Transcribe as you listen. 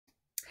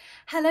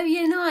Hello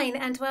Year 9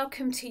 and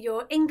welcome to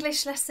your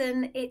English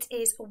lesson. It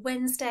is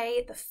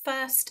Wednesday the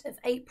 1st of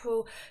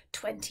April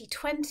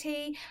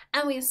 2020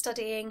 and we are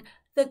studying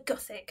the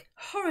Gothic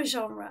horror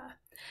genre.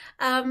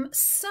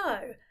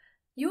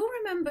 You'll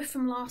remember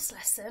from last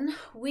lesson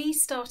we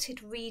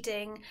started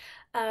reading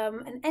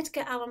an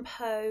Edgar Allan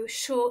Poe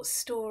short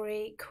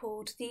story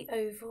called The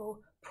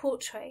Oval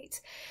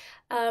Portrait.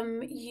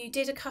 You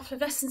did a couple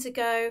of lessons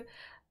ago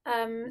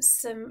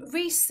some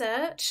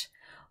research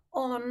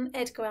on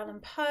Edgar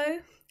Allan Poe,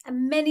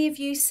 and many of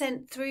you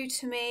sent through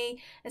to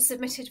me and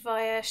submitted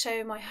via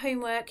Show My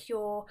Homework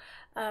your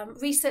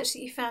research that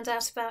you found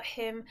out about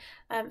him,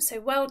 so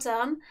well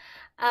done.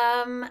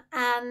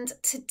 And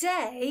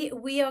today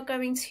we are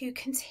going to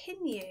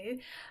continue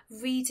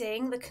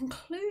reading the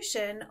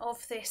conclusion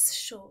of this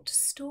short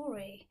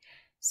story.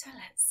 So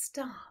let's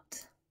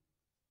start.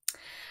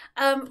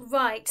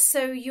 Right,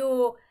 so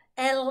your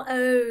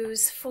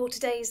LOs for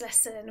today's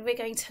lesson. We're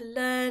going to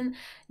learn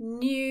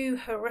new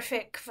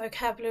horrific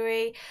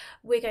vocabulary.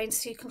 We're going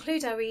to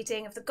conclude our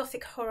reading of the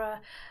Gothic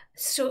horror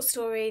short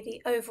story, The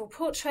Oval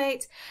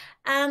Portrait,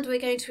 and we're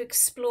going to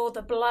explore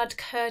the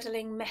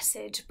blood-curdling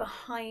message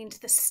behind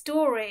the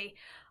story.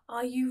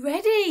 Are you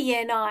ready,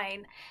 Year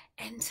 9?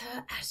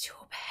 Enter at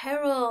your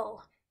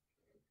peril.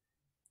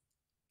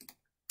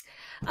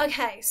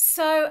 Okay,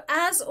 so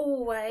as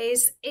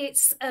always,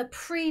 it's a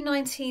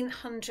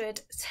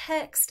pre-1900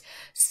 text,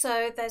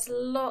 so there's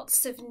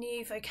lots of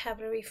new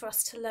vocabulary for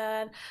us to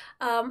learn.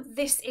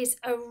 This is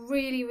a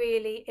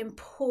really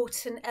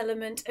important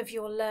element of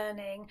your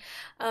learning.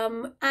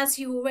 As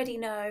you already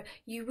know,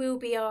 you will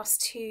be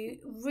asked to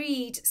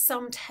read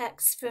some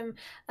text from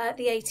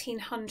the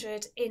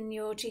 1800 in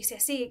your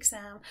GCSE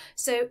exam,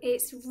 so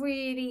it's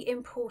really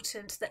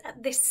important that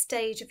at this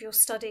stage of your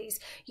studies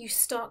you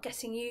start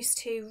getting used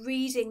to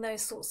reading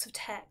those sorts of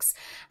texts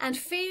and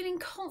feeling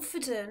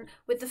confident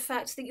with the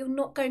fact that you're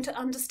not going to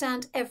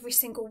understand every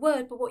single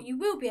word, but what you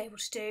will be able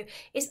to do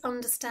is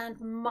understand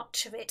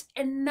much of it,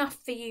 enough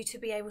for you to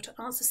be able to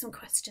answer some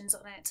questions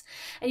on it.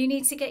 And you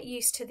need to get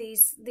used to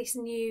this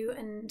new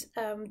and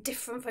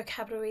different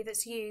vocabulary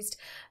that's used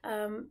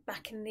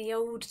back in the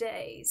old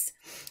days.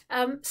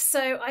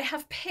 So I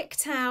have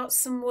picked out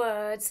some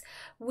words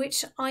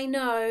which I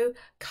know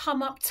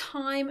come up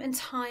time and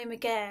time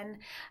again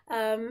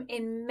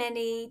in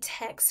many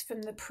texts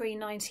from the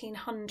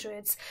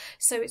pre-1900s.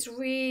 So it's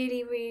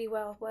really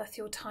well worth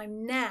your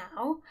time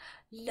now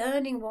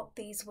learning what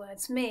these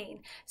words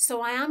mean.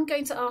 So I am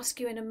going to ask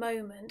you in a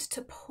moment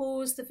to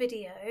pause the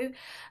video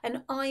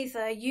and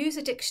either use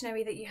a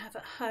dictionary that you have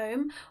at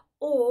home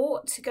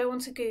or to go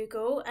onto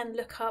Google and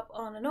look up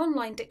on an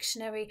online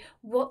dictionary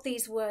what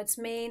these words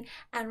mean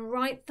and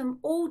write them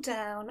all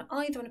down,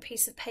 either on a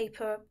piece of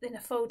paper in a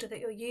folder that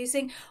you're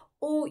using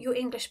or your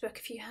English book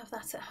if you have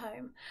that at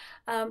home,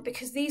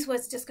 because these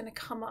words are just going to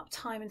come up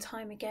time and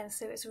time again,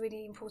 so it's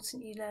really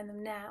important you learn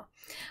them now.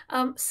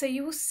 So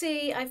you will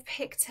see I've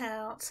picked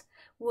out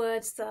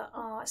words that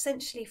are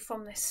essentially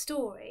from this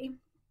story.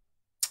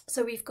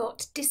 So we've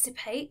got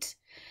dissipate,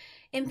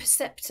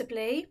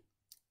 imperceptibly,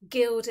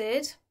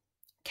 gilded,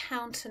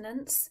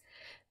 countenance,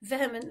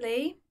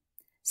 vehemently,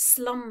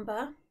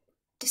 slumber,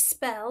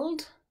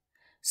 dispelled,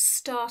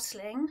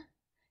 startling,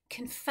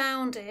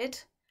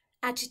 confounded,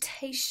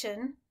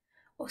 agitation,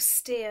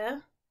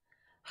 austere,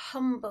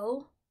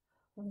 humble,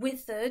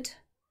 withered,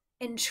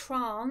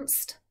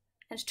 entranced,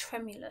 and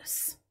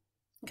tremulous.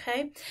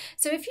 Okay,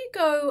 so if you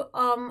go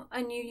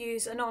and you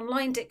use an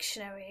online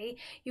dictionary,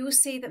 you will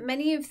see that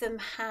many of them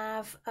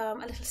have a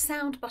little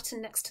sound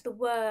button next to the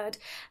word,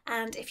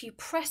 and if you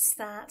press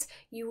that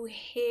you will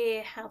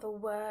hear how the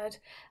word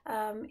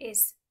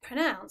is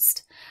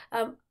pronounced.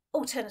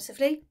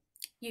 Alternatively,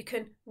 you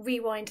can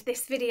rewind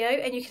this video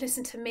and you can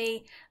listen to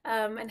me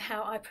and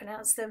how I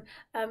pronounce them.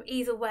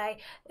 Either way,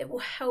 it will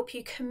help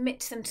you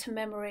commit them to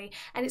memory,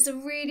 and it's a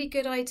really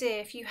good idea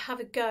if you have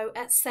a go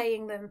at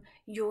saying them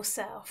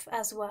yourself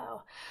as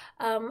well.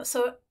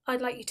 So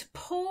I'd like you to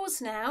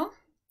pause now.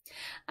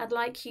 I'd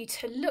like you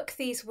to look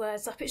these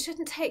words up. It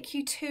shouldn't take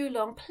you too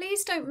long.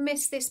 Please don't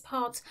miss this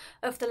part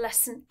of the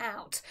lesson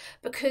out,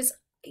 because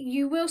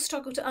you will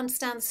struggle to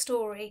understand the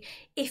story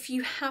if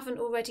you haven't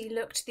already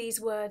looked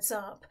these words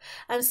up.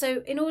 And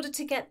so in order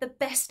to get the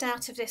best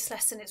out of this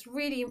lesson, it's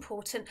really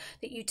important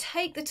that you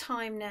take the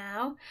time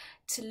now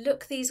to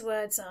look these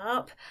words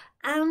up,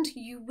 and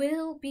you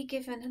will be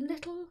given a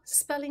little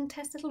spelling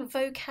test, a little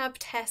vocab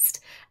test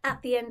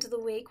at the end of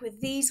the week with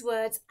these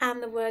words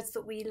and the words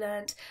that we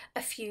learnt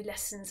a few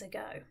lessons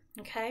ago.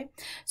 Okay,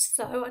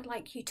 so I'd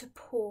like you to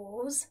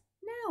pause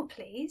now,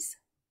 please.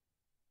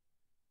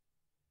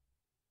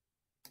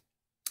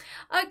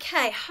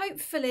 Okay,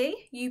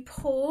 hopefully you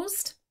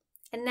paused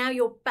and now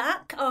you're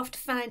back after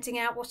finding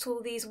out what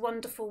all these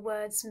wonderful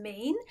words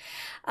mean.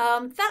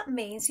 That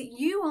means that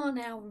you are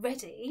now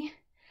ready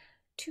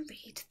to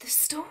read the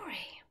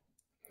story.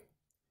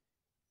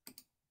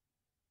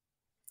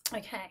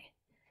 Okay,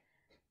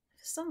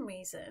 for some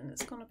reason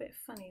it's gone a bit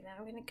funny now.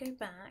 I'm going to go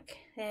back.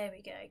 There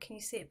we go. Can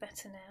you see it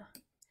better now?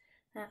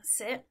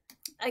 That's it.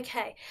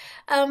 Okay,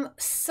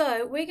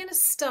 so we're going to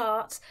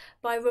start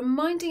by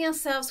reminding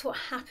ourselves what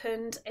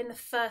happened in the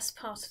first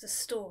part of the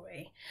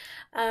story.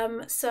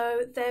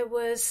 So there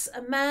was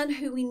a man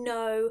who we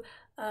know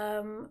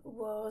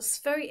was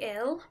very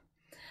ill,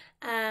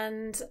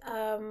 and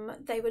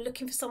they were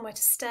looking for somewhere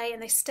to stay,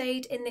 and they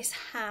stayed in this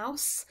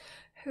house.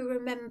 Who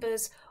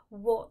remembers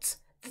what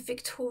the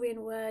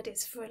Victorian word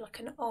is for like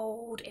an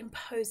old,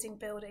 imposing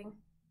building?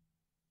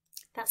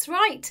 That's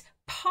right,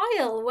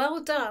 pile.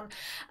 Well done.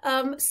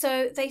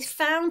 So they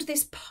found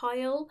this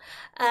pile,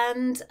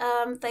 and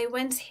they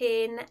went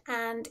in,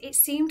 and it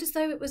seemed as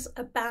though it was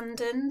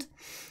abandoned.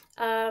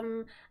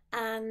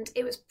 And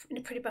it was in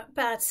a pretty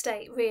bad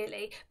state,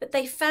 really. But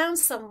they found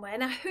somewhere.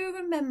 Now, who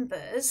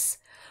remembers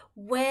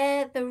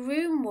where the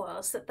room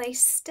was that they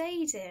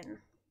stayed in?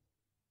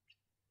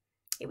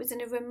 It was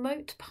in a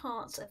remote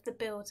part of the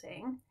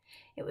building.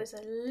 It was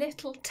a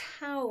little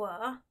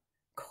tower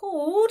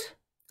called...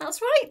 That's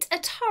right, a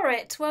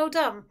turret. Well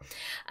done.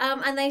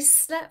 And they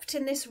slept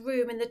in this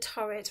room in the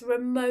turret,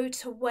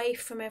 remote away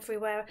from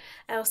everywhere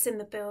else in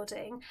the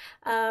building.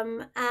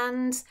 Do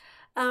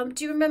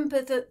you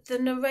remember that the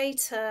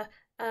narrator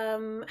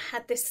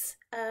had this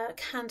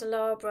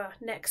candelabra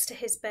next to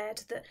his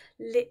bed that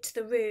lit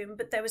the room,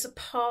 but there was a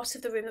part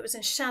of the room that was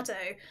in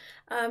shadow.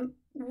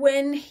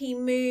 When he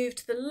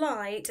moved the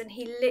light and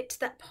he lit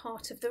that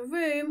part of the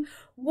room,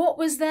 what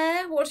was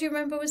there? What do you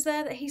remember was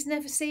there that he's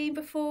never seen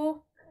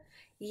before?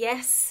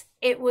 Yes,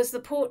 it was the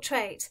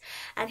portrait,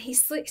 and he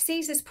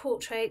sees this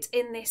portrait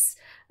in this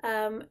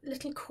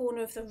little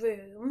corner of the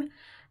room,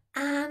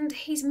 and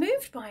he's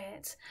moved by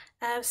it,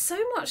 so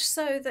much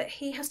so that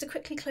he has to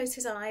quickly close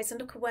his eyes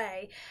and look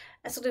away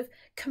and sort of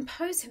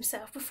compose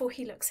himself before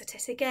he looks at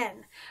it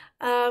again.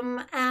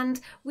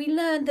 And we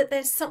learn that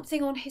there's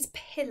something on his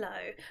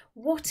pillow.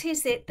 What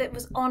is it that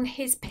was on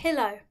his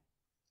pillow?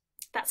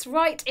 That's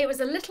right, it was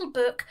a little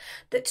book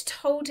that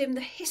told him the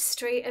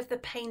history of the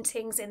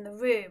paintings in the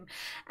room.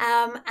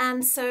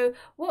 And so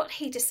what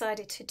he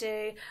decided to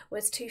do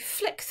was to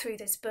flick through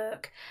this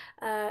book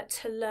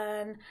to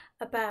learn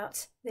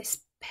about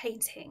this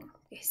painting,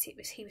 because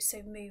he was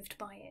so moved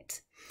by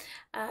it.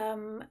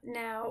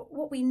 Now,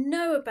 what we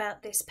know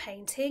about this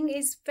painting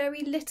is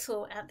very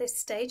little at this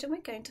stage, and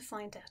we're going to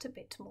find out a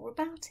bit more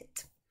about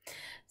it.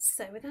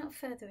 So without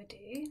further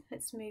ado,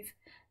 let's move...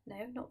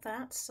 No, not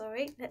that,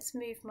 sorry. Let's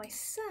move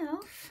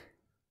myself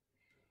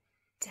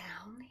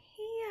down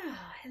here.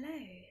 Hello,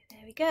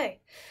 there we go.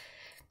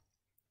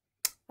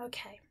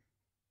 Okay.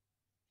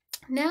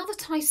 Now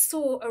that I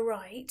saw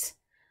aright,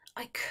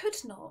 I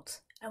could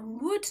not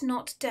and would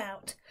not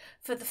doubt,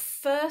 for the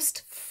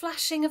first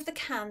flashing of the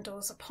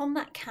candles upon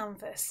that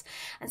canvas,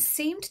 and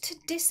seemed to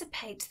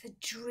dissipate the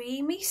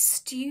dreamy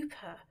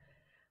stupor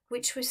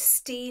which was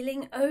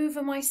stealing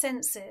over my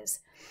senses,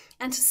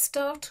 and to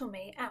startle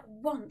me at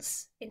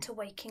once into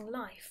waking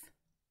life.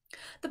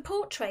 The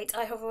portrait,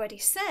 I have already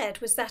said,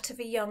 was that of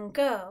a young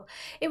girl.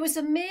 It was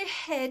a mere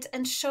head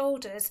and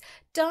shoulders,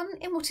 done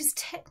in what is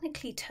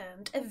technically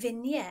termed a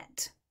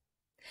vignette.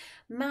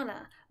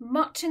 Manner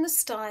much in the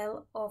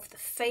style of the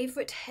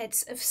favourite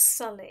heads of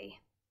Sully.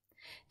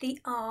 The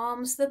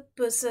arms, the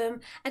bosom,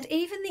 and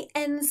even the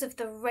ends of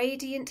the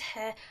radiant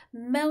hair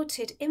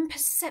melted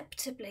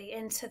imperceptibly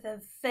into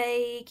the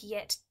vague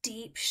yet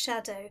deep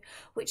shadow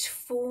which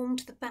formed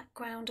the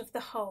background of the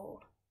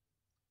whole.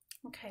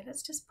 Okay,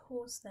 let's just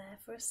pause there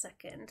for a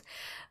second.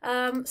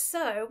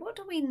 So what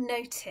do we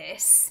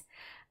notice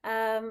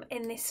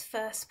in this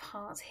first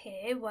part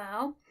here?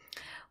 Well,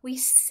 we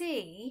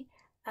see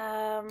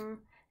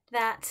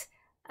that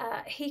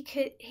he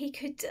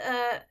could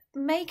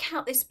make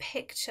out this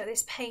picture,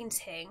 this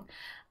painting,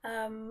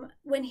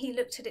 when he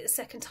looked at it the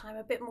second time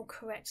a bit more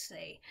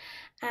correctly,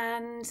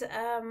 and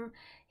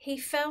he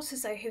felt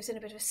as though he was in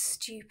a bit of a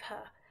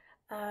stupor,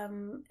 a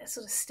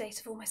sort of state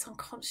of almost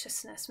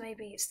unconsciousness.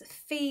 Maybe it's the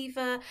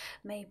fever,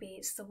 maybe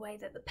it's the way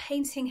that the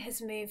painting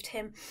has moved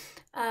him,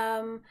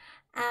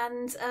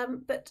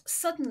 but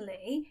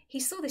suddenly he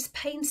saw this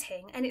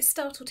painting and it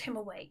startled him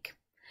awake.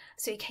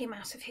 So he came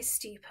out of his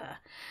stupor,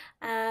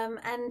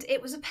 and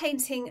it was a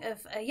painting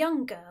of a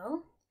young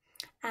girl,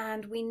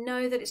 and we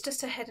know that it's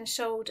just her head and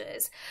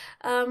shoulders.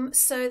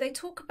 So they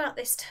talk about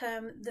this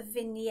term, the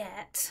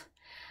vignette.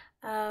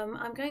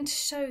 I'm going to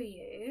show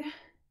you.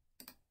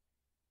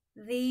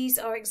 These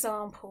are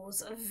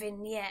examples of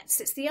vignettes.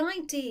 It's the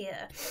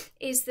idea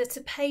is that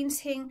a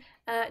painting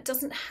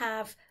doesn't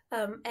have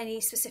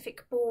any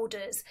specific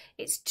borders.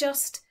 It's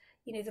just,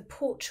 you know, the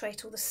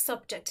portrait or the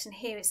subject, and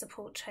here it's the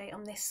portrait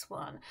on this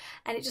one,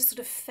 and it just sort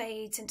of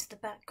fades into the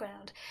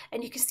background.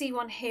 And you can see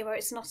one here where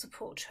it's not a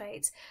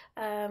portrait,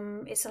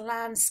 it's a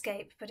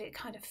landscape, but it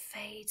kind of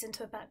fades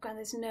into a background.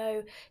 There's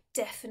no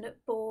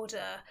definite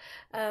border.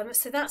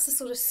 So that's the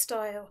sort of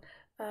style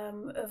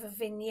of a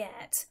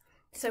vignette.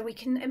 So we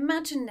can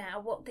imagine now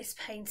what this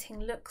painting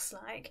looks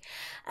like.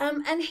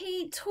 And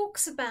he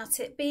talks about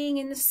it being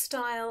in the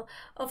style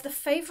of the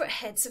favourite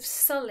heads of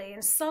Sully.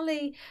 And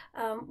Sully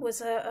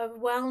was a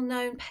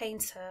well-known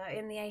painter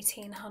in the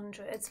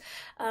 1800s.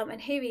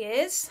 And here he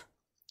is.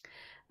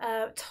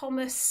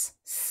 Thomas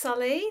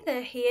Sully,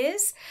 there he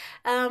is,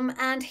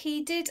 and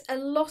he did a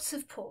lot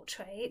of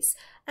portraits,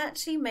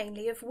 actually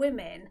mainly of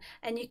women,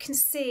 and you can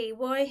see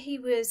why he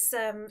was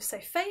so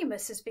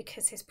famous is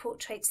because his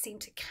portraits seem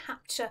to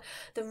capture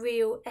the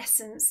real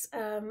essence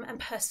and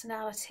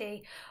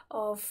personality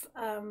of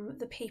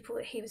the people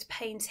that he was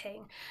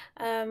painting.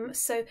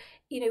 So,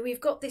 you know,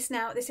 we've got this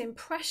now, this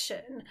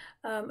impression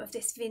of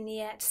this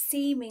vignette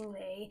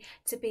seemingly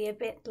to be a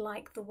bit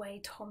like the way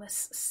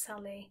Thomas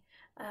Sully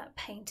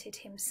painted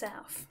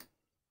himself.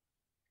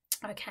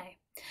 Okay,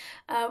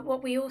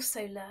 what we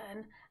also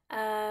learn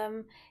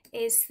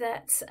is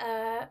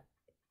that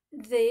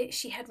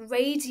she had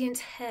radiant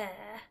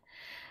hair,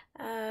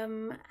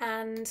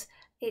 and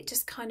it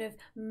just kind of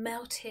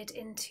melted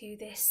into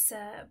this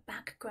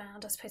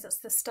background. I suppose that's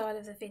the style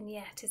of the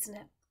vignette, isn't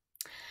it?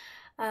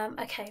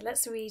 Okay,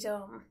 let's read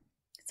on.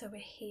 So we're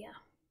here.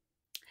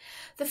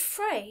 The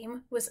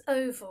frame was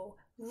oval,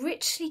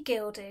 richly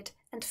gilded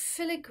and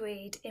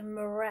filigreed in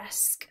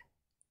moresque.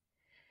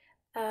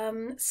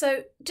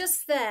 So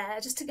just there,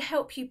 just to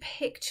help you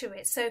picture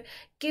it. So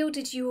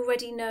gilded, you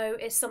already know,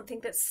 is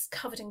something that's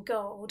covered in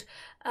gold,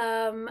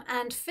 and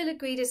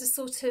filigreed is a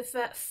sort of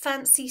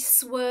fancy,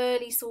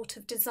 swirly sort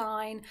of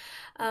design,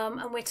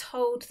 and we're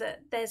told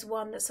that there's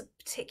one that's a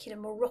particular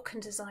Moroccan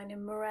design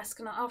in moresque,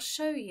 and I'll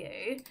show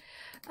you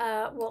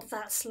what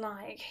that's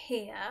like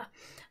here.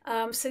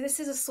 So this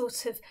is a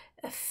sort of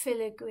a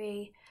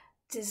filigree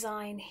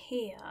design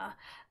here,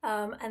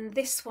 and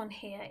this one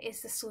here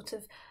is the sort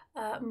of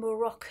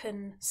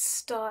Moroccan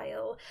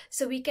style.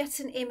 So we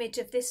get an image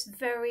of this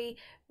very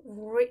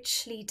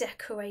richly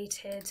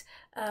decorated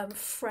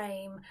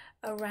frame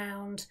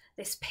around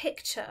this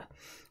picture.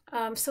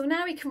 So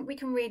now we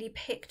can really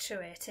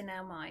picture it in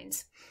our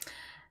minds.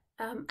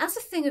 As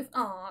a thing of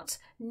art,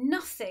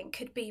 nothing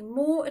could be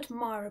more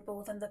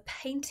admirable than the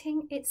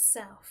painting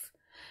itself.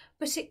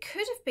 But it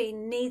could have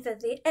been neither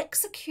the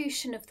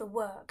execution of the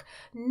work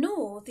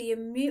nor the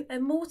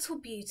immortal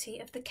beauty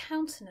of the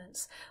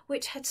countenance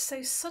which had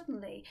so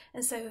suddenly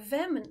and so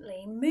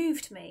vehemently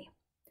moved me.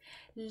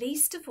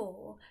 Least of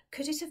all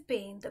could it have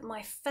been that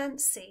my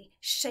fancy,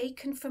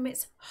 shaken from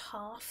its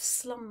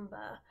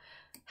half-slumber,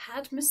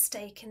 had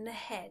mistaken the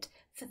head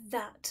for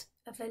that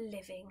of a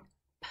living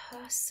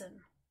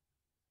person.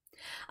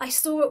 I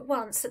saw at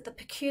once that the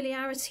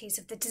peculiarities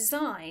of the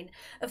design,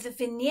 of the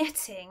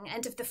vignetting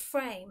and of the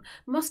frame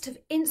must have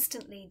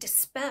instantly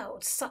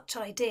dispelled such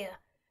idea,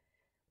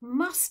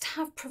 must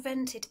have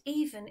prevented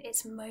even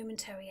its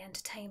momentary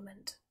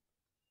entertainment.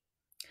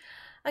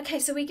 Okay,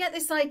 so we get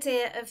this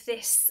idea of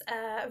this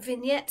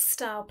vignette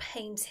style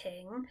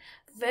painting,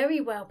 very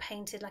well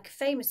painted, like a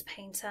famous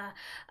painter,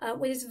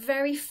 with this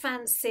very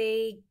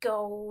fancy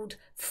gold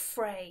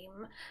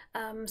frame,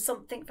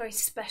 something very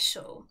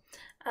special.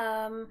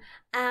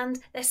 And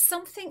there's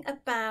something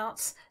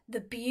about the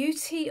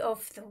beauty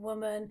of the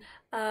woman,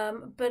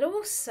 but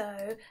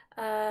also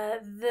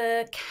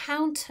the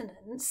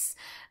countenance,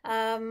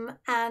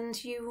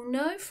 and you will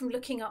know from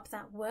looking up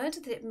that word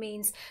that it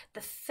means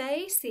the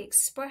face, the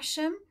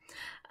expression,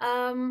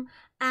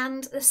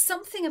 and there's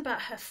something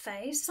about her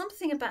face,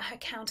 something about her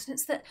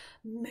countenance that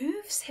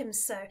moves him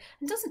so,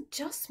 and doesn't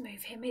just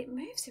move him, it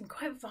moves him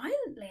quite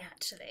violently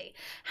actually,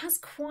 has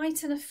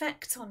quite an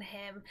effect on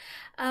him,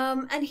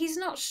 and he's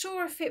not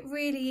sure if it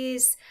really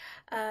is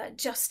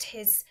just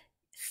his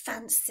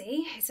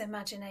fancy, his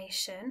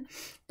imagination,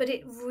 but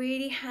it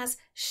really has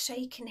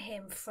shaken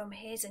him from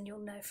his, and you'll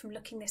know from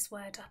looking this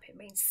word up, it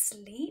means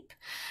sleep.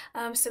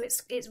 So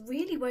it's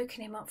really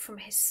woken him up from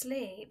his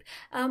sleep.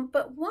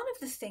 But one of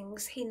the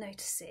things he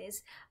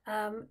notices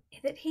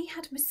that he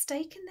had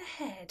mistaken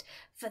the head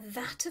for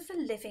that of a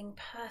living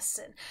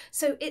person.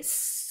 So it's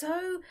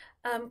so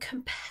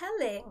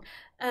compelling,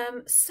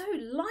 so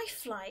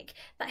lifelike,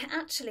 that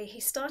actually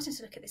he's starting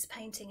to look at this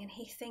painting and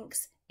he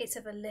thinks it's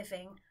of a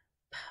living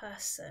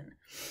person.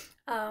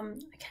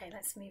 Okay,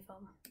 let's move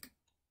on.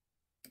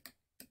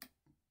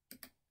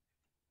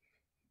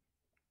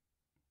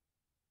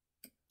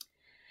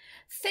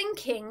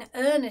 Thinking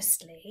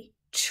earnestly,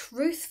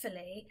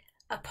 truthfully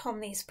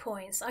upon these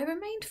points, I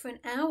remained for an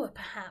hour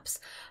perhaps,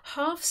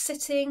 half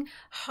sitting,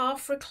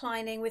 half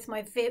reclining, with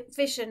my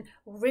vision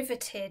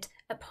riveted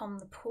upon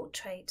the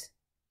portrait.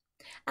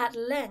 At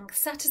length,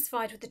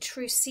 satisfied with the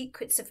true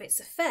secrets of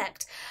its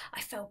effect, I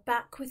fell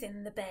back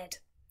within the bed.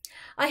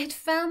 I had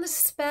found the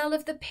spell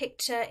of the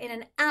picture in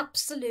an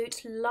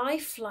absolute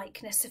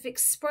lifelikeness of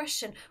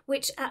expression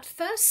which, at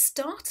first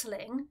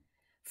startling,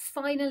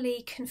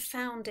 finally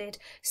confounded,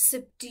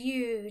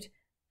 subdued,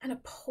 and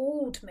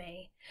appalled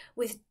me.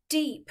 With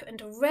deep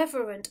and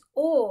reverent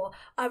awe,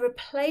 I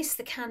replaced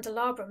the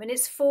candelabrum in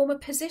its former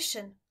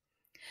position.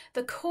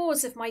 The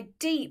cause of my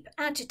deep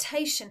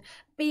agitation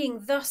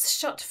being thus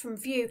shut from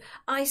view,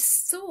 I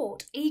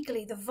sought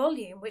eagerly the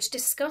volume which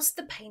discussed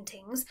the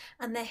paintings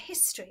and their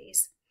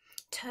histories.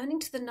 Turning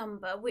to the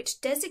number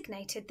which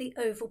designated the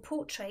oval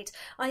portrait,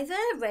 I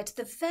there read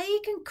the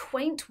vague and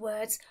quaint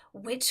words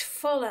which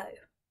follow.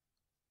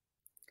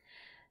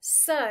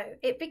 So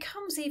it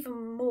becomes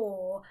even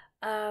more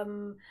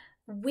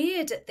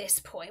weird at this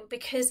point,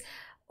 because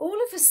all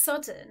of a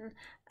sudden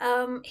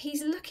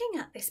he's looking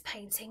at this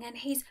painting and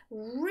he's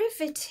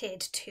riveted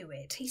to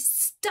it. He's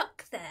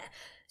stuck there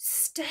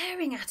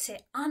staring at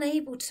it,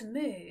 unable to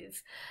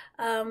move,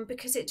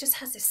 because it just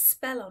has this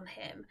spell on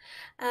him.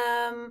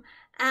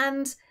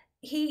 And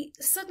he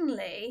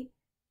suddenly,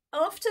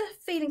 after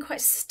feeling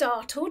quite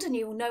startled, and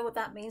you'll know what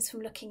that means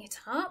from looking it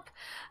up,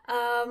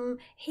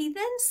 he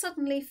then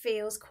suddenly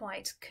feels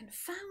quite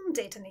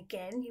confounded. And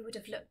again, you would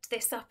have looked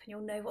this up and you'll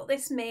know what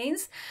this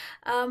means.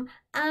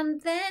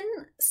 And then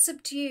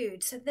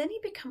subdued. So then he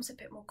becomes a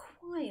bit more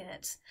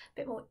quiet, a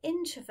bit more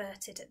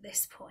introverted at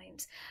this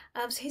point.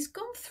 So he's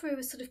gone through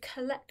a sort of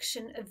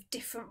collection of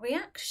different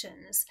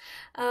reactions.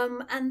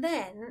 And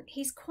then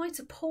he's quite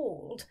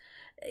appalled.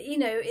 You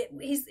know,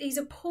 he's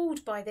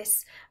appalled by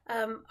this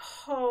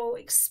whole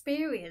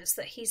experience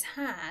that he's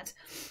had,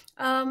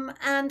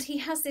 and he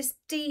has this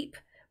deep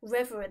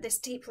reverence, this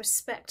deep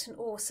respect and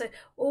awe. So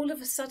all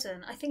of a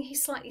sudden, I think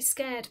he's slightly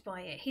scared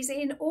by it. He's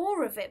in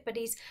awe of it, but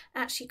he's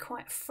actually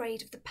quite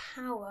afraid of the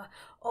power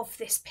of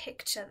this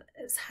picture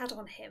that it's had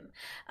on him.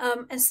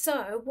 And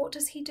so what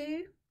does he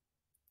do?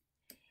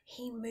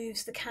 He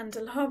moves the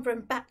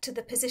candelabrum back to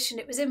the position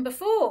it was in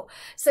before,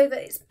 so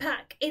that it's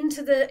back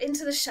into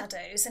the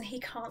shadows and he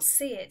can't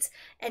see it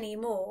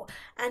anymore.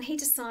 And he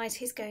decides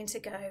he's going to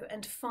go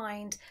and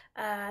find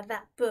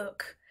that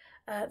book,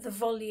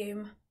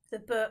 the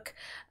book,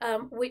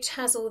 which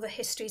has all the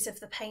histories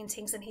of the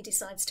paintings, and he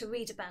decides to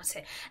read about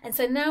it. And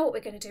so now what we're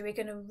going to do, we're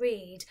going to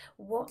read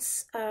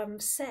what's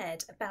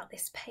said about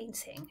this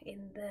painting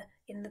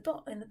in the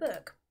book.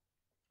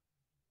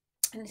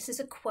 And this is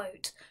a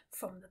quote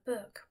from the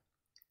book.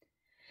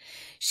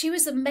 She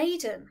was a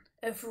maiden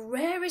of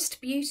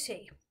rarest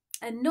beauty,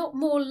 and not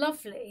more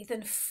lovely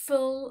than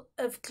full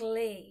of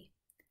glee.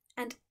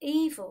 And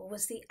evil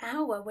was the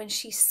hour when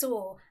she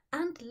saw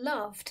and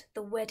loved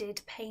the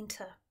wedded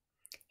painter.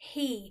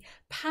 He,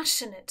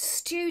 passionate,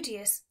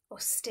 studious,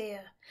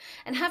 austere,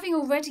 and having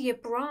already a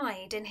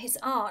bride in his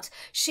art,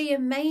 she a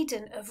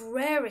maiden of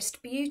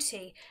rarest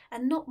beauty,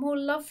 and not more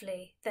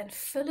lovely than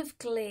full of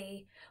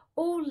glee,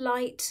 all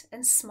light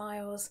and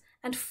smiles,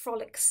 and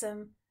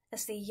frolicsome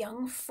as the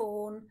young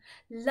fawn,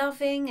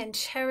 loving and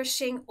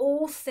cherishing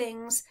all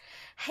things,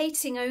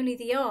 hating only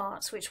the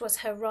art which was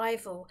her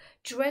rival,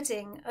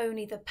 dreading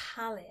only the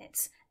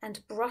palette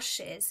and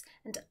brushes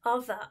and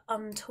other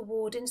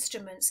untoward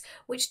instruments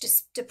which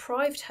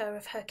deprived her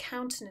of her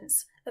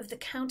countenance, of the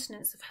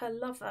countenance of her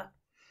lover.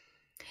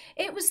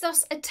 It was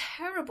thus a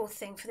terrible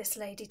thing for this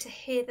lady to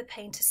hear the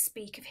painter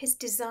speak of his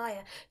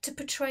desire to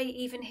portray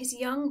even his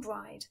young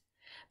bride.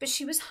 But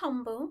she was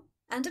humble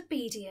and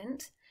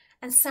obedient,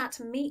 and sat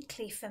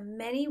meekly for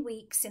many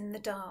weeks in the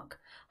dark,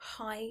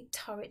 high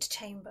turret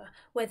chamber,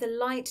 where the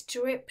light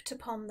dripped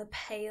upon the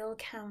pale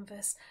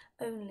canvas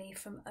only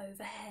from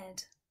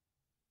overhead.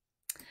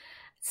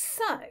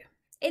 So,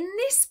 in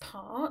this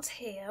part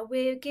here,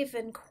 we're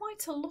given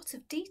quite a lot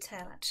of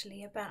detail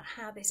actually about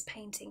how this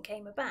painting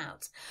came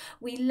about.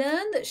 We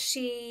learn that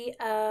she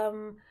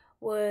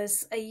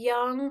was a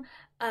young,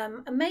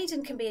 a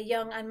maiden can be a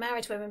young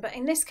unmarried woman, but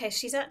in this case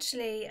she's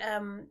actually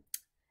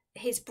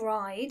his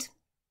bride.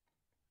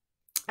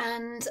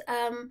 And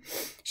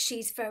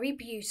she's very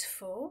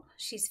beautiful,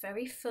 she's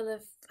very full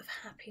of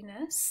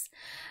happiness,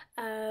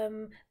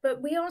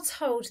 but we are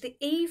told that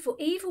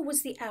evil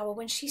was the hour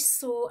when she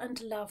saw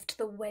and loved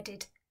the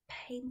wedded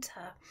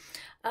painter.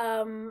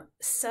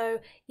 So,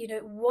 you know,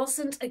 it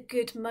wasn't a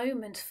good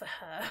moment for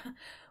her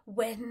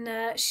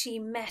when she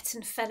met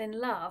and fell in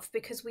love,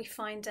 because we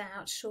find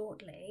out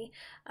shortly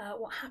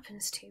what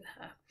happens to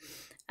her.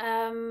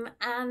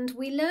 And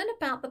we learn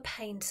about the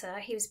painter.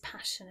 He was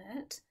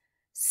passionate,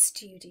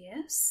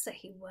 studious, so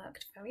he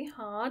worked very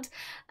hard,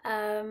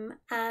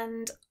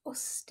 and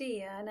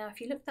austere. Now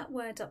if you look that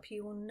word up,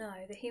 you will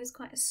know that he was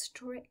quite a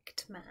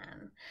strict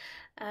man.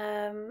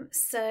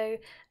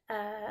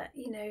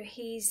 You know,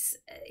 he's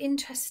an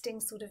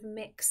interesting sort of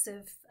mix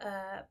of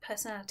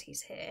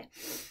personalities here,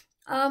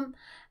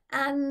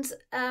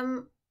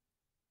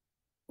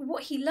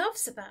 what he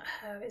loves about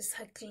her is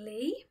her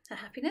glee, her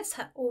happiness,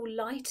 her all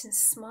light and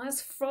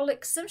smiles,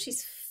 frolicsome.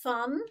 She's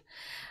fun,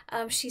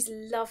 she's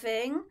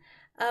loving.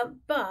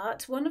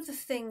 But one of the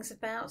things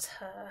about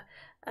her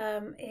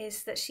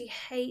is that she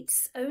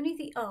hates only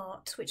the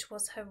art which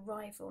was her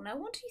rival. Now,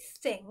 what do you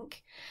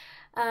think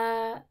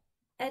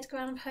Edgar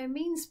Allan Poe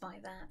means by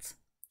that?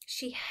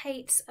 She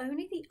hates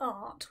only the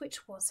art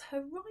which was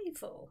her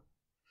rival.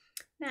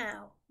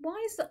 Now,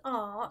 why is the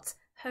art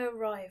her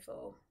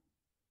rival?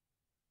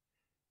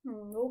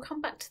 We'll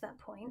come back to that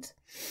point.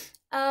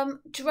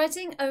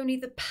 Dreading only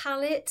the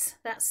palette,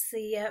 that's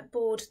the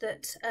board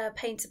that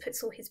painter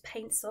puts all his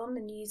paints on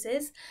and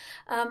uses,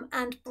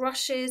 and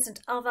brushes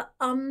and other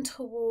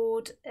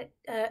untoward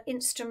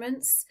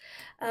instruments,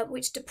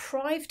 which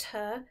deprived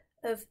her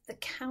of the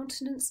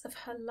countenance of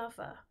her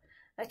lover.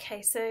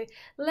 Okay, so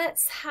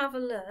let's have a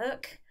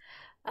look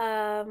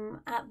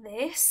at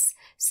this.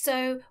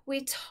 So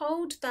we're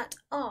told that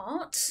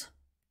art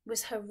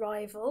was her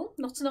rival,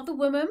 not another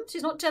woman.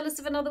 She's not jealous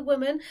of another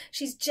woman.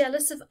 She's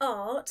jealous of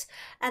art.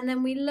 And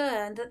then we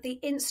learn that the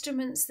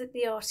instruments that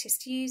the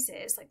artist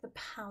uses, like the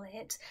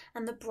palette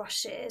and the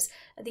brushes,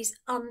 are these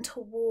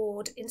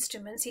untoward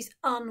instruments, these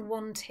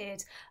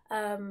unwanted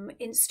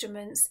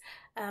instruments,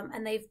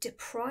 and they've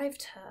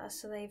deprived her.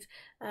 So they've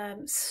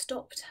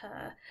stopped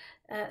her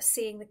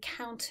seeing the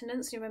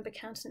countenance. You remember,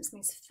 countenance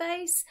means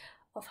face,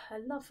 of her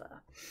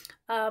lover,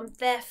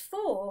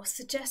 therefore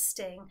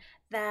suggesting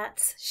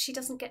that she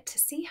doesn't get to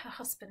see her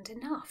husband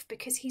enough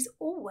because he's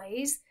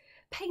always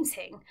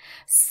painting.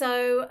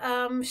 So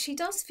she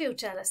does feel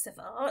jealous of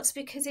art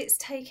because it's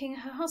taking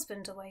her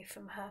husband away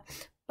from her.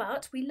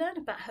 But we learn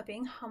about her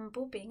being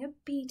humble, being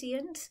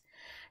obedient.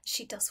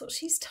 She does what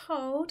she's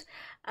told,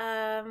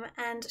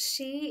 and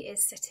she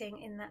is sitting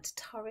in that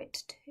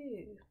turret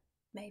too.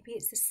 Maybe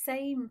it's the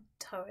same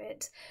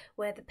turret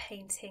where the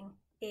painting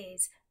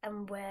is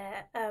and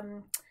where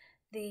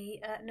the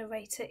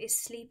narrator is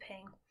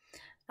sleeping.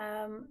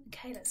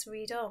 Okay, let's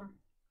read on.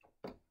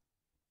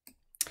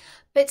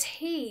 But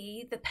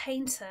he, the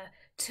painter,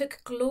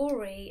 took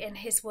glory in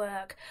his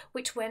work,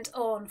 which went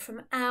on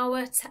from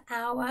hour to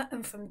hour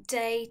and from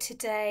day to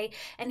day.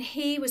 And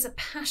he was a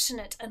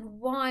passionate and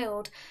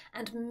wild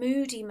and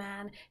moody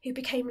man who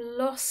became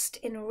lost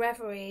in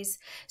reveries,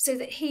 so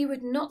that he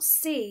would not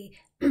see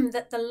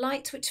that the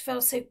light which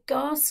fell so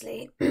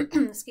ghastly,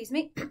 excuse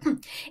me,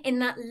 in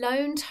that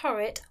lone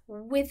turret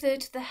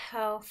withered the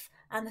health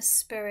and the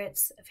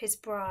spirits of his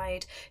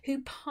bride,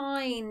 who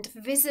pined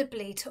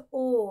visibly to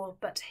all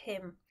but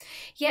him.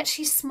 Yet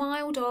she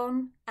smiled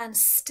on and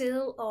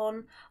still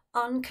on,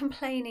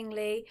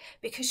 uncomplainingly,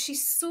 because she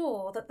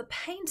saw that the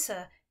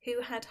painter,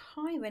 who had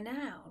high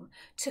renown,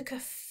 took a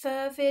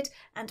fervid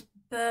and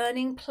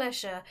burning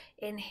pleasure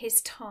in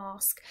his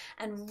task,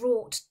 and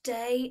wrought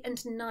day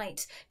and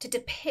night to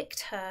depict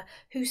her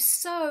who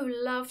so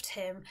loved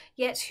him,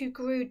 yet who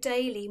grew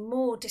daily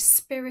more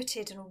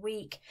dispirited and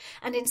weak.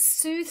 And in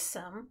sooth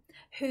some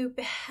who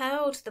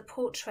beheld the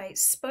portrait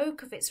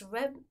spoke of its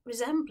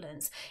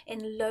resemblance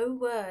in low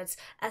words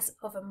as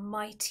of a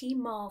mighty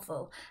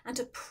marvel, and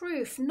a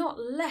proof not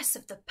less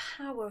of the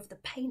power of the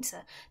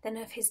painter than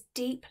of his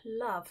deep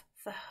love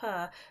for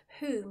her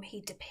whom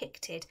he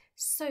depicted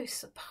so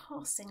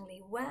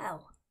surpassingly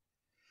well.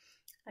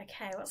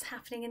 Okay, what's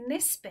happening in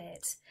this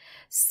bit?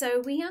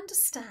 So we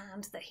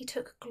understand that he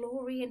took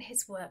glory in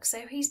his work,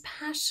 so he's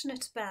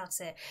passionate about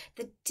it,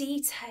 the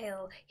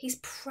detail, he's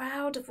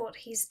proud of what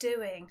he's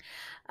doing,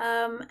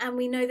 and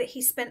we know that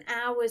he spent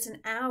hours and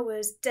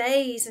hours,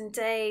 days and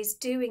days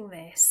doing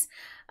this.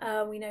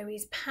 We know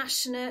he's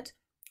passionate,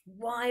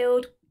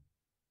 wild,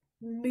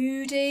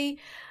 moody,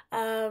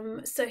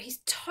 so he's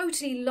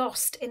totally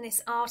lost in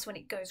this art when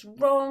it goes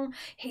wrong.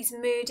 He's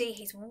moody,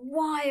 he's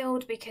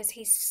wild because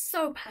he's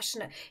so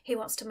passionate he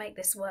wants to make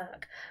this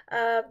work,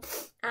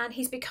 and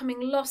he's becoming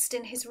lost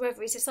in his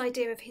reveries, this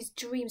idea of his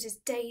dreams, his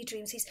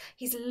daydreams.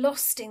 He's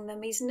lost in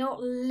them. He's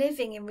not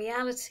living in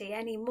reality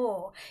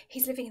anymore.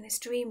 He's living in this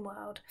dream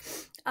world,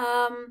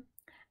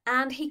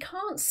 and he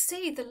can't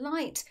see the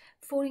light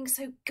falling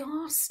so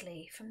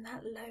ghastly from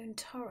that lone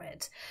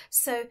turret.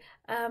 So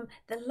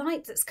the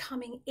light that's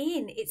coming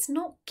in, it's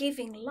not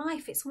giving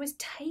life, it's almost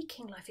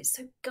taking life. It's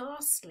so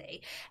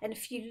ghastly. And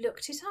if you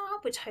looked it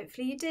up, which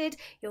hopefully you did,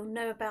 you'll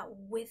know about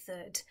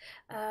withered,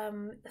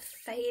 the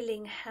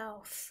failing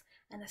health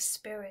and the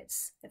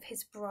spirits of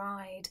his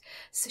bride.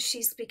 So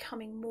she's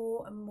becoming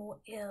more and more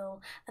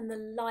ill, and the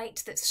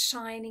light that's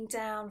shining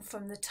down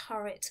from the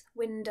turret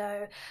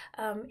window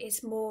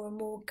is more and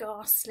more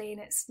ghastly, and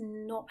it's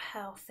not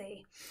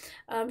healthy.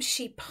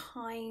 She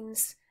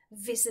pines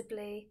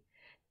visibly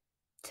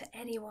to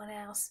anyone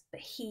else, but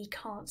he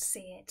can't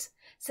see it.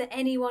 So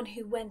anyone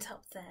who went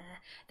up there,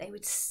 they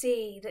would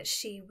see that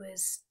she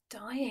was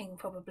dying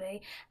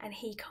probably, and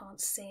he can't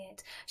see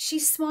it. She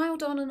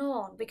smiled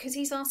on because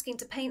he's asking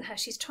to paint her.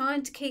 She's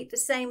trying to keep the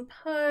same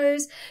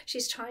pose,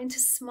 she's trying to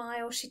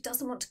smile, she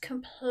doesn't want to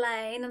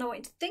complain. And I want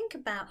you to think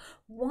about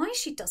why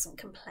she doesn't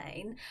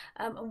complain,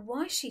 and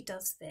why she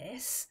does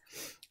this.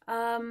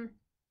 And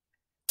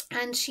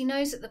she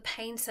knows that the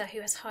painter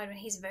who has hired her,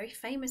 he's a very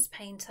famous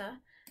painter,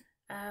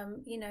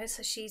 you know,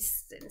 so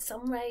she's, in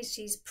some ways,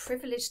 she's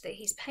privileged that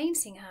he's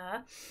painting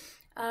her.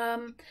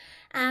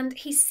 And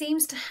he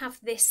seems to have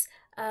this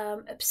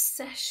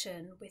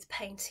obsession with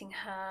painting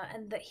her,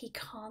 and that he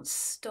can't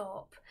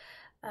stop.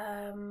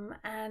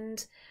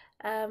 And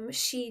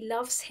she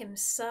loves him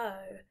so,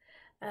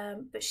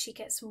 but she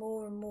gets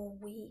more and more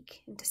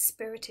weak and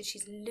dispirited.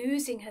 She's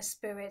losing her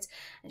spirit,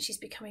 and she's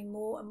becoming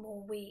more and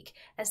more weak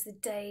as the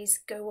days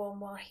go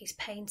on while he's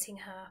painting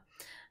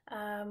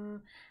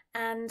her.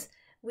 And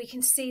we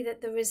can see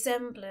that the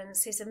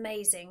resemblance is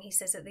amazing. He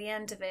says at the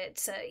end of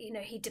it, you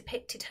know, he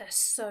depicted her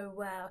so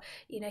well.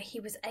 You know, he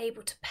was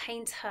able to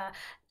paint her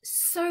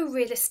so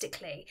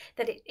realistically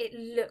that it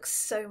looks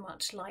so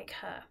much like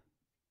her.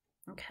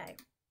 Okay.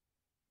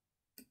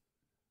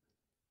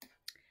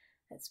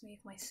 Let's move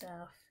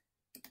myself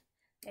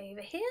over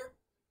here.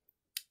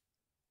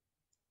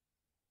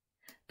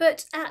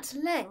 But at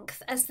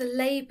length, as the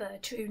labour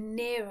drew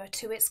nearer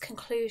to its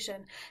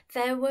conclusion,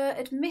 there were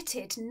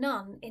admitted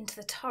none into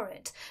the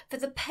turret, for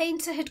the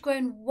painter had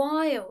grown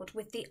wild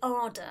with the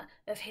ardour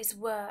of his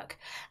work,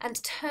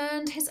 and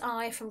turned his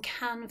eye from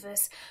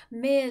canvas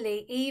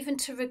merely even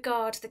to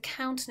regard the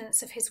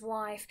countenance of his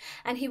wife,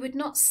 and he would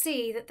not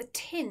see that the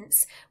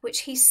tints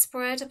which he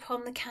spread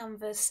upon the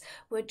canvas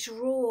were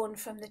drawn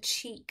from the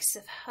cheeks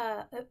of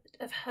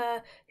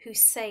her who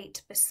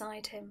sate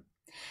beside him.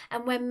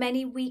 And when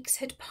many weeks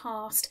had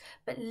passed,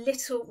 but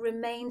little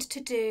remained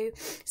to do,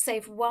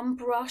 save one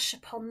brush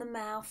upon the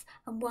mouth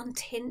and one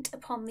tint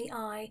upon the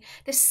eye,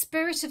 the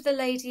spirit of the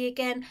lady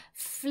again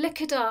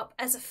flickered up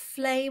as a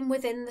flame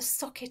within the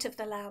socket of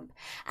the lamp,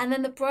 and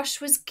then the brush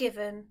was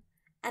given,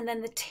 and then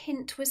the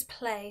tint was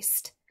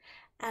placed,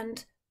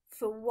 and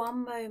for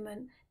one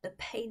moment the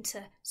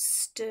painter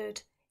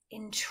stood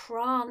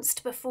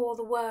entranced before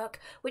the work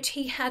which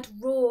he had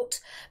wrought,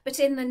 but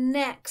in the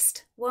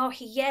next, while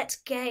he yet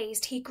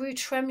gazed, he grew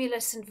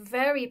tremulous and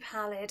very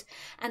pallid,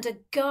 and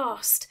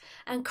aghast,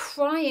 and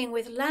crying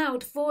with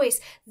loud voice,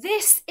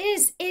 "This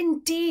is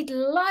indeed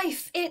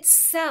life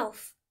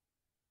itself,"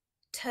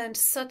 turned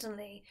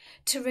suddenly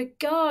to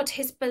regard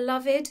his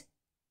beloved.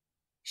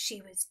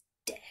 She was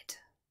dead.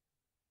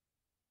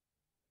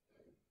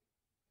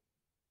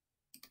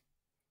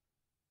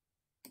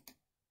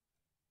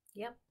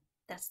 Yep.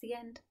 That's the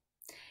end.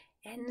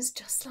 Ends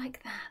just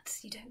like that.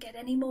 You don't get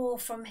any more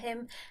from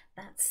him.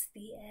 That's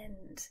the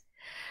end.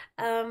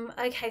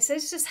 Okay, so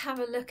let's just have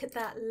a look at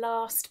that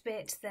last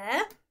bit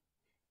there.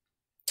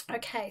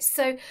 Okay,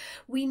 so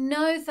we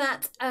know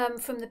that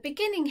from the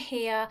beginning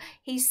here,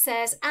 he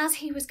says as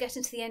he was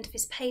getting to the end of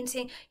his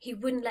painting, he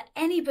wouldn't let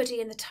anybody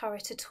in the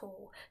turret at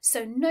all.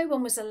 So no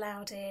one was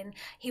allowed in.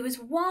 He was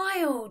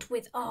wild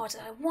with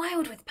ardour,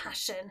 wild with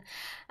passion,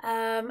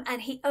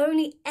 and he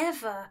only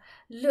ever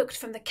looked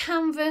from the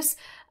canvas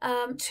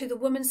to the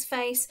woman's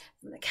face,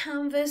 from the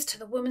canvas to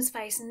the woman's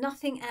face,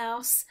 nothing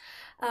else.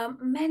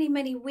 Many,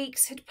 many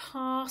weeks had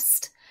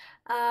passed.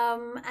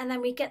 And then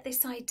we get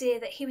this idea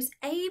that he was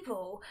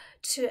able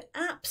to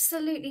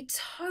absolutely,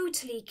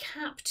 totally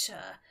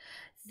capture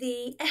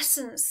the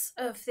essence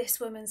of this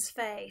woman's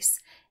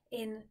face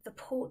in the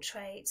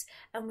portrait,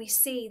 and we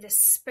see the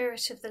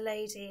spirit of the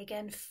lady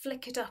again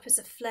flickered up as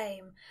a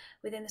flame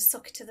within the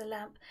socket of the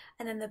lamp,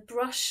 and then the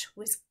brush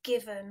was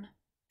given,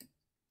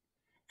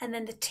 and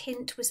then the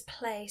tint was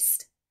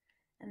placed,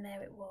 and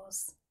there it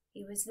was.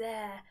 He was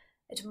there,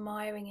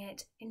 admiring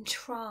it,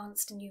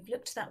 entranced, and you've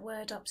looked that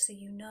word up so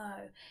you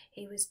know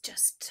he was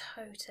just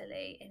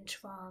totally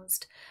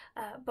entranced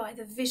by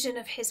the vision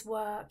of his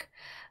work,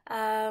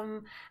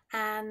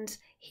 and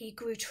he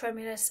grew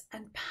tremulous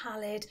and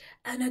pallid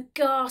and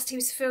aghast. He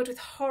was filled with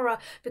horror,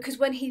 because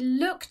when he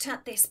looked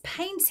at this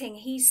painting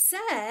he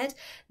said,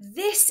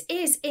 "This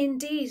is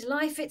indeed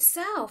life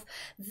itself."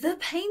 The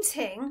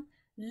painting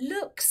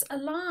looks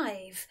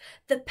alive.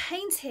 The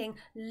painting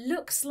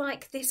looks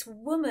like this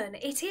woman.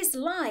 It is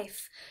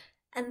life.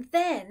 And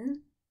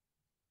then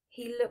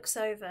he looks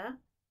over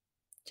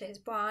to his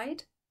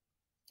bride,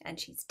 and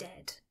she's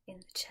dead in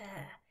the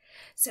chair.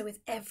 So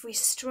with every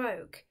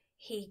stroke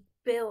he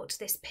built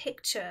this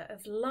picture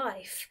of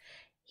life.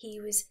 He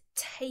was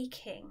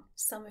taking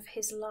some of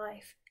his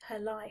life, her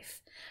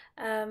life,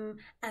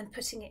 and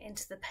putting it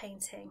into the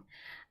painting.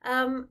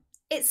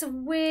 It's a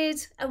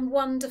weird and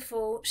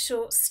wonderful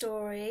short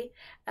story,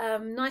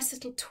 nice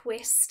little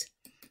twist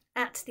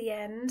at the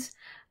end,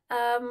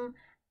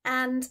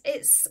 and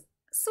it's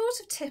sort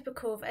of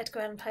typical of Edgar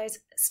Allan Poe's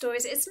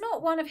stories. It's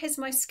not one of his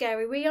most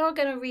scary. We are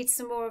going to read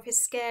some more of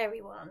his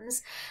scary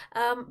ones,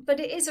 but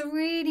it is a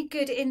really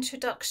good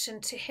introduction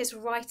to his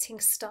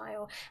writing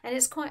style, and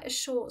it's quite a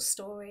short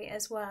story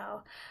as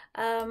well.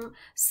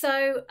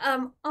 So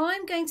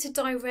I'm going to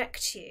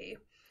direct you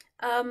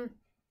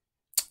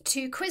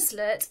to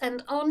Quizlet,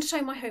 and on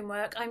Show My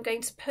Homework I'm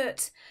going to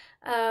put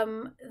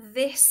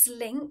this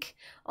link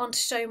on to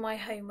Show My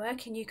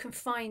Homework, and you can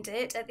find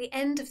it at the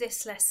end of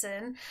this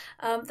lesson.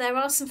 There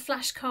are some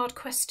flashcard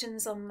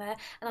questions on there,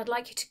 and I'd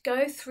like you to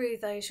go through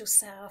those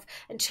yourself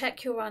and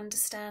check your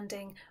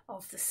understanding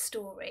of the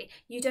story.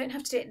 You don't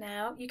have to do it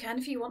now. You can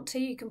if you want to.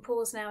 You can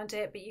pause now and do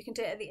it, but you can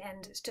do it at the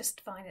end. It's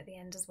just fine at the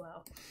end as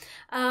well.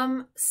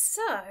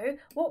 So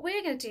what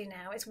we're going to do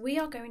now is we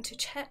are going to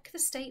check the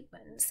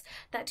statements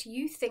that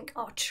you think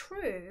are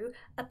true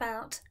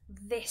about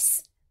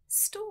this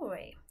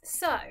story.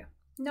 So,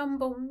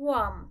 number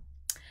 1,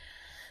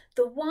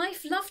 the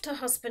wife loved her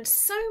husband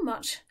so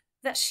much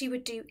that she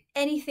would do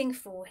anything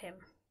for him.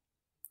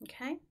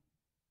 Okay,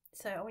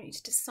 so I want you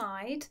to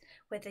decide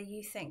whether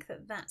you think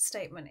that that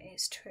statement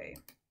is true.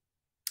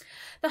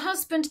 The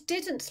husband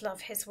didn't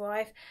love his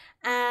wife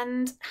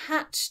and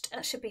hatched,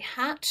 should be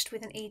hatched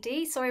with an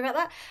ED, sorry about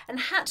that, and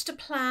hatched a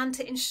plan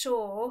to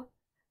ensure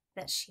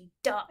that she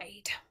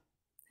died.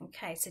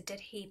 Okay, so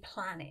did he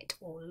plan it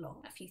all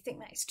along? If you think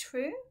that is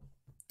true,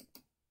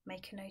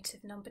 make a note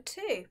of number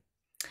 2.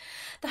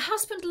 The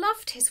husband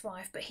loved his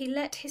wife, but he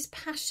let his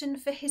passion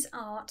for his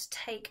art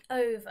take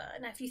over.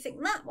 Now, if you think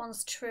that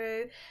one's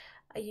true,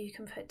 you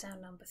can put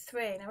down number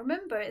 3. Now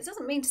remember, it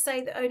doesn't mean to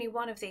say that only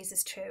one of these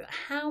is true.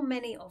 How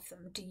many of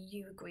them do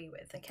you agree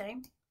with? Okay.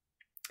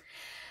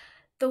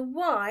 The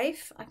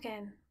wife,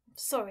 again,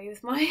 sorry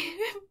with my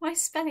my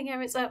spelling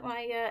errors,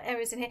 my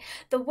errors in here.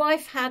 The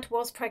wife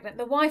was pregnant.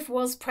 The wife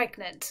was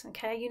pregnant.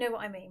 Okay, you know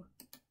what I mean.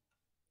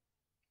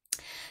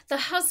 The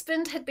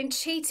husband had been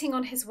cheating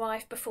on his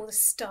wife before the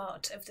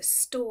start of the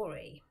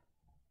story.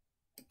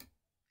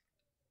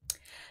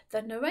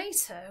 The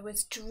narrator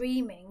was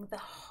dreaming the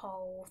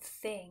whole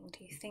thing.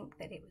 Do you think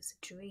that it was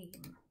a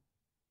dream?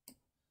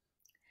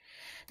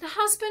 The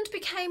husband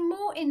became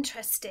more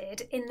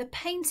interested in the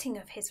painting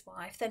of his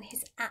wife than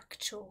his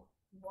actual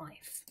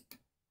wife.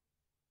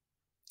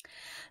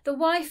 The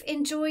wife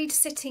enjoyed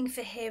sitting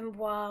for him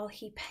while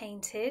he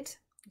painted.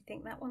 You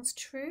think that one's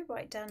true?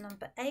 Write down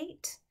number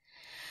 8.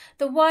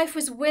 The wife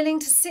was willing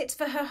to sit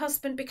for her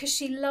husband because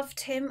she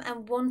loved him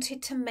and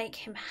wanted to make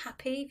him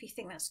happy. If you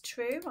think that's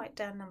true, write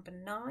down number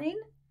 9.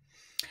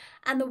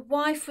 And the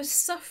wife was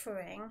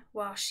suffering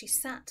while she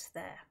sat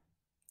there.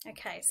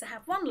 Okay, so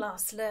have one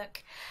last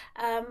look.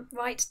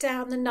 Write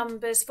down the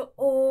numbers for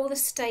all the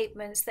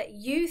statements that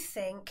you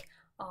think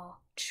are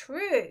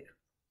true.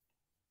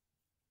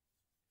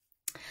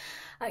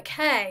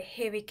 Okay,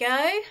 here we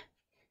go.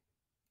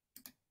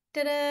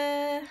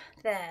 Ta-da!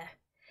 There.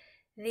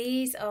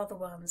 These are the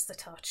ones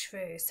that are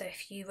true. So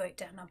if you wrote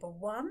down number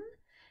 1,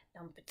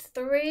 number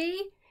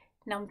 3,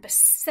 number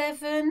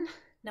 7,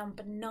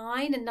 number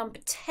 9 and number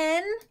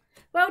 10,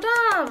 well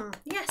done.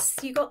 Yes,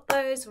 you got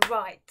those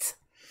right.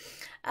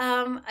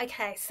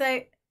 Okay,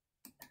 so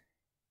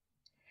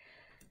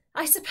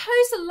I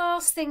suppose the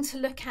last thing to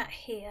look at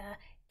here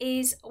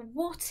is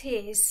what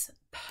is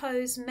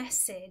Poe's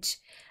message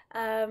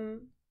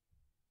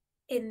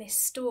in this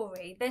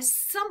story. There's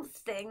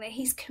something that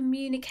he's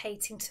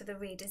communicating to the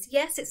readers.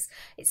 Yes,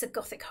 it's a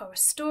Gothic horror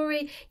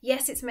story.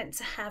 Yes, it's meant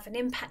to have an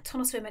impact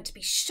on us. We're meant to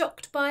be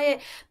shocked by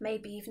it,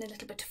 maybe even a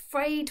little bit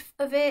afraid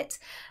of it.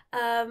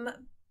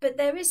 But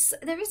there is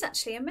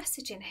actually a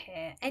message in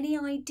here. Any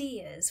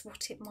ideas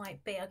what it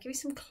might be? I'll give you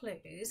some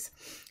clues.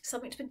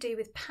 Something to do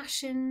with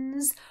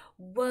passions,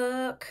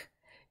 work,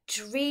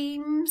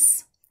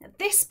 dreams. At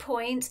this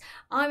point,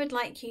 I would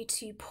like you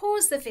to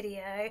pause the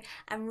video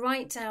and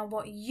write down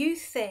what you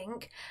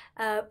think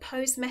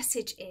Poe's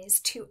message is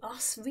to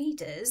us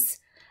readers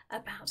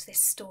about this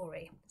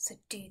story. So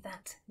do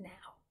that now.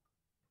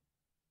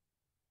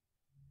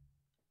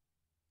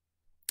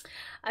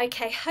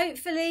 Okay,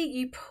 hopefully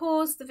you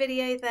paused the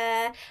video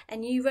there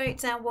and you wrote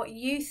down what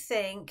you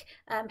think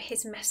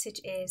his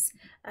message is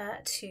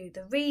to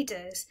the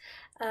readers.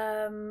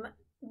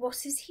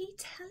 What is he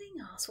telling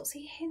us? What's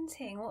he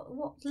hinting?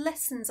 What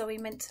lessons are we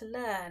meant to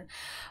learn?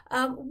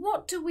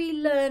 What do we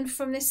learn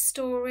from this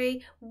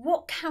story?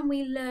 What can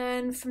we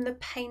learn from the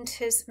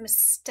painter's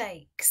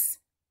mistakes?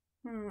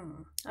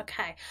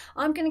 Okay,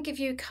 I'm going to give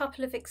you a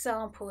couple of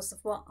examples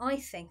of what I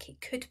think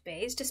it could be.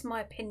 It's just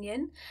my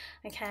opinion.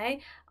 Okay,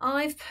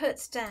 I've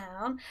put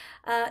down,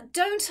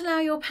 don't allow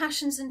your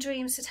passions and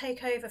dreams to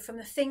take over from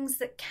the things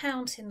that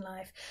count in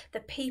life,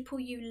 the people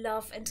you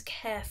love and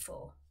care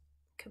for.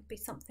 Could be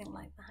something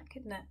like that,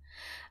 couldn't it?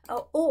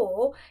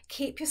 Or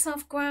keep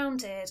yourself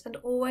grounded and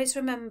always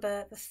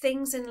remember the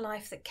things in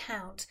life that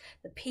count.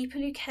 The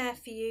people who care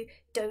for you,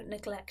 don't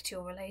neglect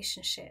your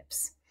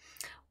relationships.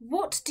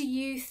 What do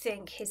you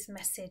think his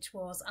message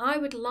was? I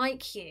would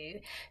like you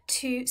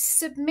to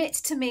submit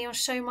to me or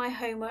show my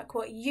homework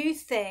what you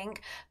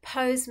think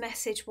Poe's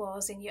message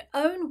was in your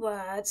own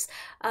words,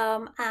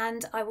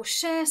 and I will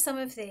share some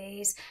of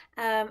these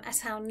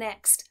at our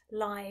next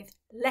live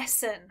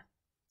lesson.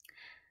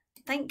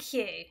 Thank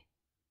you.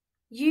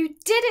 You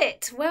did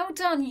it. Well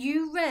done.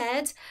 You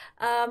read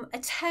a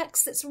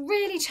text that's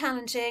really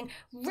challenging,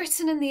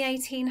 written in the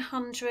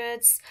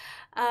 1800s,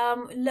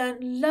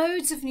 learnt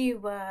loads of new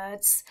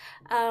words,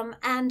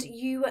 and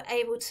you were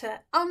able to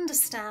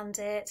understand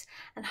it,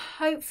 and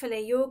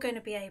hopefully you're going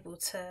to be able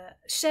to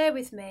share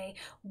with me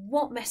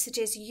what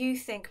messages you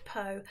think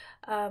Poe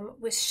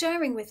was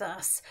sharing with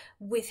us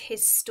with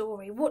his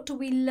story. What do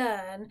we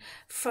learn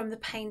from the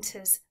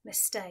painter's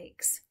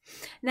mistakes?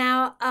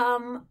 Now,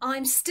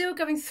 I'm still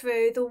going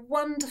through the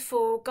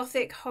wonderful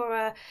Gothic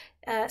horror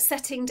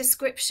setting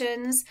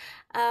descriptions,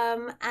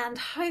 and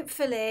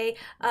hopefully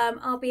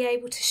I'll be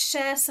able to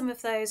share some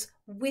of those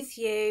with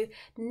you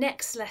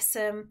next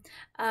lesson.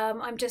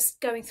 I'm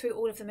just going through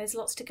all of them. There's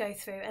lots to go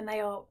through and they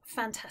are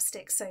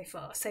fantastic so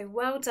far. So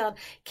well done.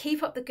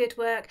 Keep up the good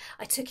work.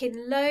 I took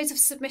in loads of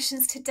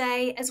submissions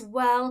today as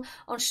well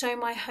on Show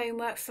My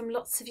Homework from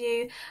lots of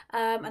you,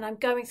 and I'm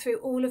going through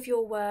all of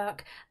your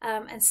work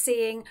and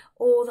seeing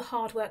all the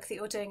hard work that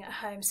you're doing at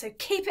home. So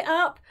keep it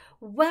up.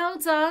 Well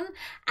done,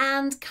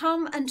 and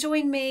come and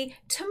join me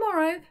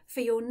tomorrow for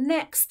your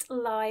next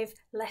live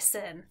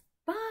lesson.